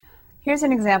Here's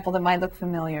an example that might look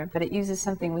familiar, but it uses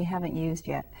something we haven't used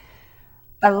yet.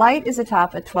 A light is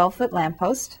atop a 12-foot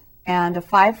lamppost, and a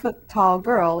 5-foot tall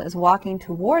girl is walking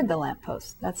toward the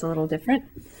lamppost. That's a little different.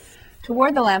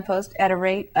 Toward the lamppost at a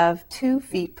rate of 2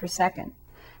 feet per second.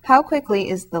 How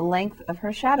quickly is the length of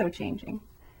her shadow changing?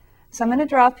 So I'm going to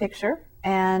draw a picture,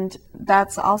 and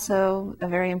that's also a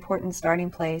very important starting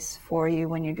place for you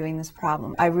when you're doing this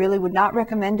problem. I really would not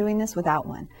recommend doing this without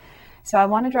one. So I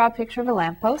want to draw a picture of a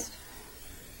lamppost,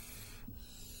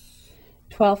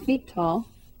 12 feet tall.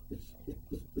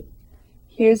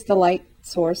 Here's the light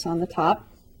source on the top.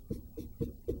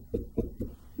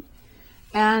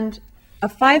 And a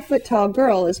 5-foot tall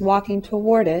girl is walking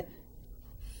toward it.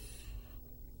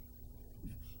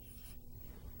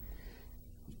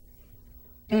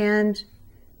 And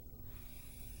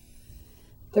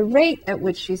the rate at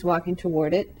which she's walking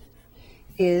toward it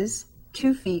is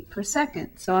 2 feet per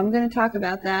second. So I'm going to talk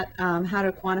about that, how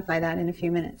to quantify that in a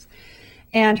few minutes.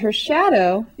 And her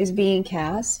shadow is being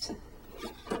cast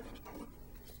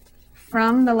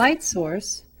from the light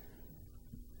source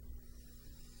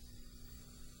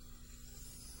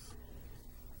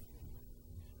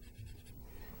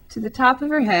to the top of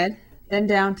her head, then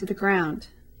down to the ground.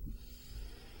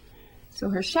 So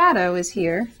her shadow is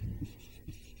here,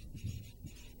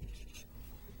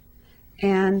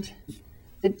 and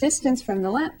the distance from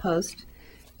the lamppost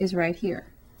is right here.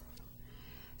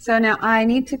 So now I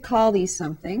need to call these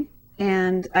something,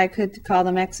 and I could call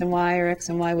them X and Y or X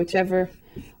and Y, whichever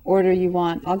order you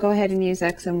want. I'll go ahead and use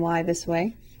X and Y this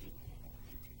way.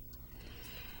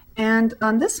 And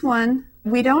on this one,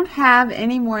 we don't have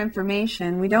any more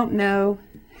information. We don't know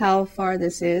how far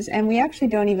this is, and we actually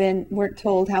weren't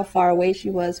told how far away she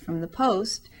was from the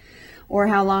post or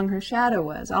how long her shadow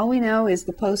was. All we know is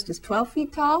the post is 12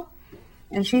 feet tall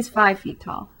and she's 5 feet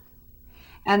tall.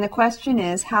 And the question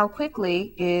is, how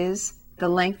quickly is the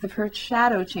length of her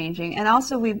shadow changing? And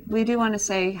also we do want to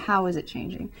say, how is it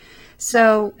changing?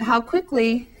 So how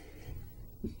quickly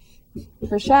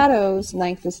her shadow's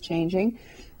length is changing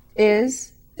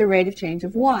is the rate of change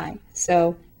of y.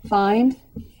 So find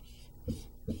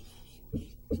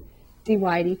dy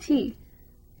dt.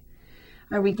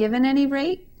 Are we given any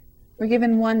rate? We're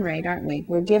given one rate, aren't we?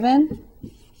 We're given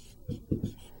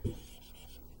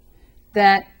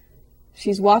that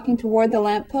she's walking toward the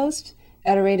lamppost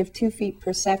at a rate of 2 feet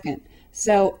per second.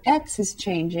 So x is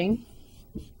changing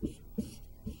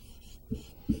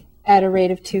at a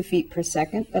rate of 2 feet per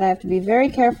second, but I have to be very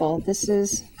careful. This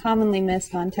is commonly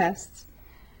missed on tests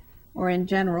or in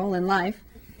general in life.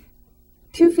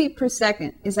 2 feet per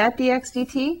second, is that dx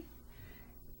dt?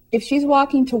 If she's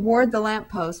walking toward the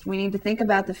lamppost, we need to think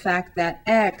about the fact that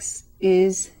x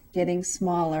is getting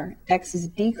smaller. X is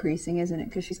decreasing, isn't it?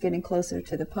 Because she's getting closer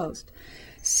to the post.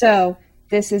 So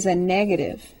this is a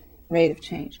negative rate of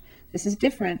change. This is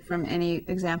different from any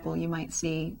example you might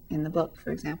see in the book,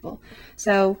 for example.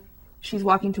 So she's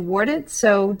walking toward it,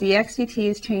 so dx dt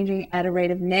is changing at a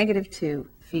rate of negative 2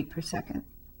 feet per second.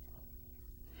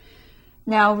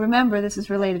 Now remember, this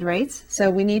is related rates, so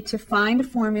we need to find a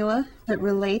formula that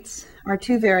relates our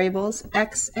two variables,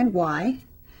 x and y,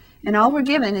 and all we're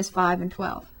given is 5 and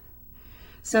 12.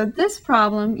 So this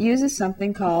problem uses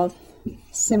something called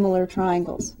similar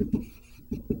triangles.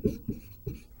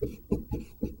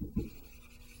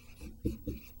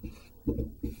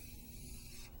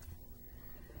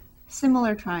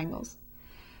 Similar triangles.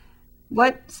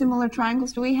 What similar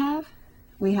triangles do we have?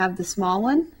 We have the small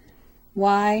one,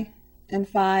 y and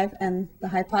 5 and the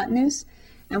hypotenuse,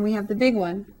 and we have the big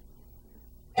one.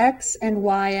 X and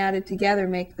y added together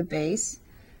make the base.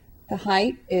 The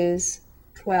height is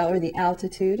 12, or the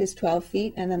altitude is 12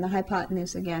 feet, and then the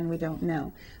hypotenuse, again, we don't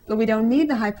know. But we don't need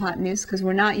the hypotenuse because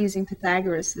we're not using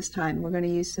Pythagoras this time. We're going to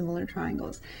use similar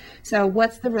triangles. So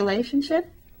what's the relationship?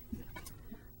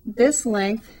 This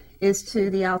length is to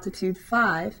the altitude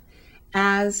 5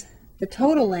 as the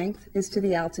total length is to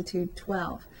the altitude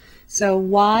 12. So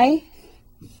y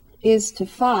is to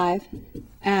 5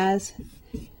 as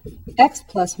x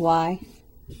plus y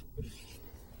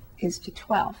is to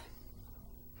 12.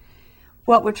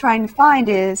 What we're trying to find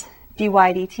is dy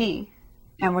dt,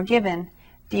 and we're given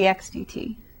dx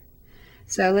dt.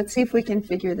 So let's see if we can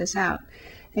figure this out.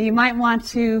 Now you might want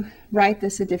to write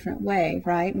this a different way,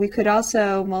 right? We could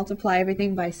also multiply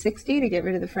everything by 60 to get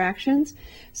rid of the fractions.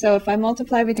 So if I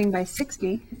multiply everything by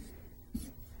 60,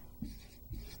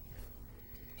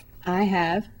 I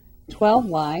have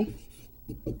 12y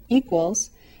equals,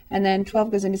 and then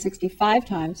 12 goes into 60 5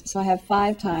 times, so I have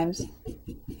 5 times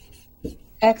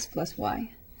x plus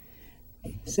y.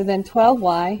 So then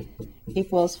 12y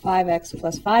equals 5x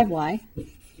plus 5y.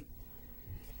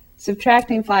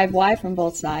 Subtracting 5y from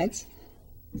both sides,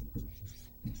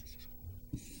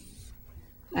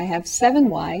 I have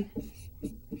 7y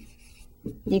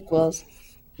equals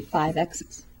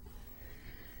 5x's.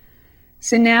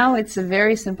 So now it's a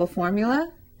very simple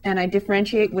formula, and I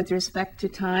differentiate with respect to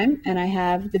time, and I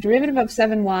have the derivative of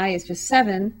 7y is just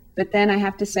 7, but then I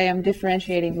have to say I'm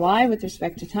differentiating y with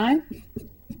respect to time,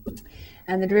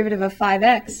 and the derivative of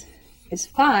 5x is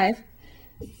 5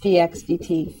 dx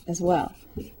dt as well.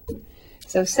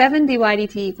 So 7 dy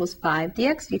dt equals 5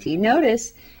 dx dt.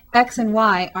 Notice x and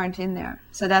y aren't in there,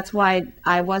 so that's why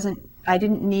I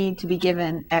didn't need to be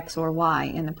given x or y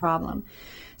in the problem.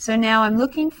 So now I'm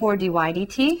looking for dy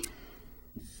dt.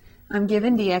 I'm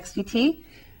given dx dt.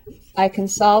 I can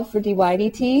solve for dy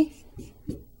dt,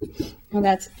 and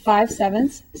that's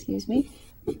 5/7,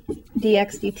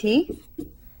 dx dt.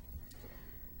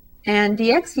 And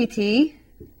dx dt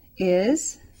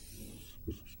is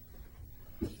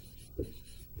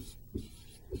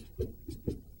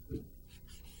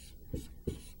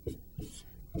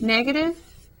negative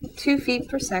 2 feet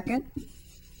per second.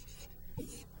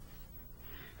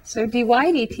 So dy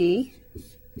dt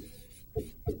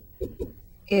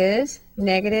is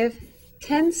negative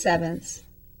 10/7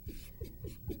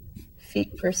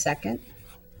 feet per second,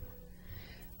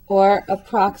 or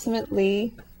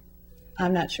approximately,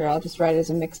 I'm not sure, I'll just write it as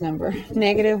a mixed number,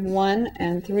 negative 1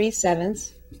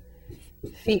 3/7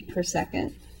 feet per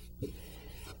second.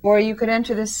 Or you could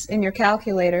enter this in your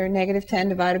calculator, negative 10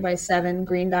 divided by 7,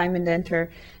 green diamond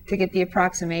enter, to get the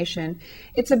approximation.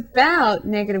 It's about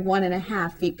negative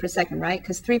 1.5 feet per second, right?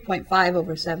 Because 3.5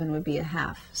 over 7 would be a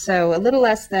half. So a little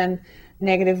less than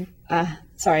a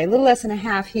little less than a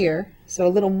half here, so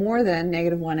a little more than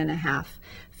negative 1.5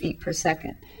 feet per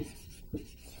second.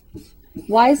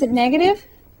 Why is it negative?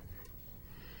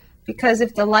 Because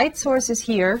if the light source is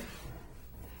here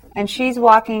and she's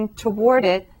walking toward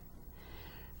it,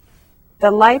 the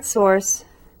light source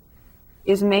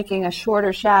is making a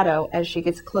shorter shadow as she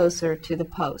gets closer to the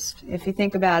post. If you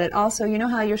think about it, also, you know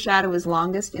how your shadow is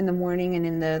longest in the morning and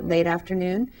in the late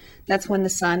afternoon? That's when the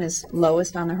sun is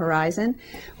lowest on the horizon.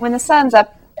 When the sun's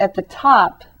up at the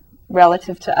top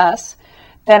relative to us,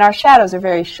 then our shadows are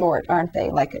very short, aren't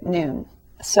they, like at noon?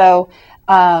 So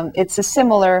it's a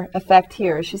similar effect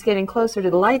here. She's getting closer to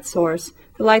the light source.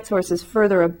 The light source is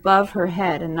further above her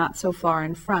head and not so far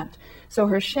in front. So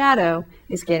her shadow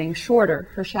is getting shorter.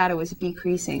 Her shadow is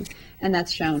decreasing, and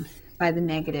that's shown by the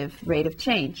negative rate of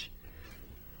change.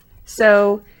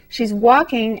 So she's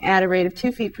walking at a rate of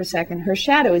 2 feet per second. Her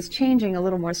shadow is changing a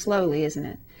little more slowly, isn't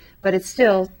it? But it's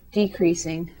still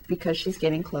decreasing because she's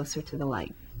getting closer to the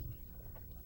light.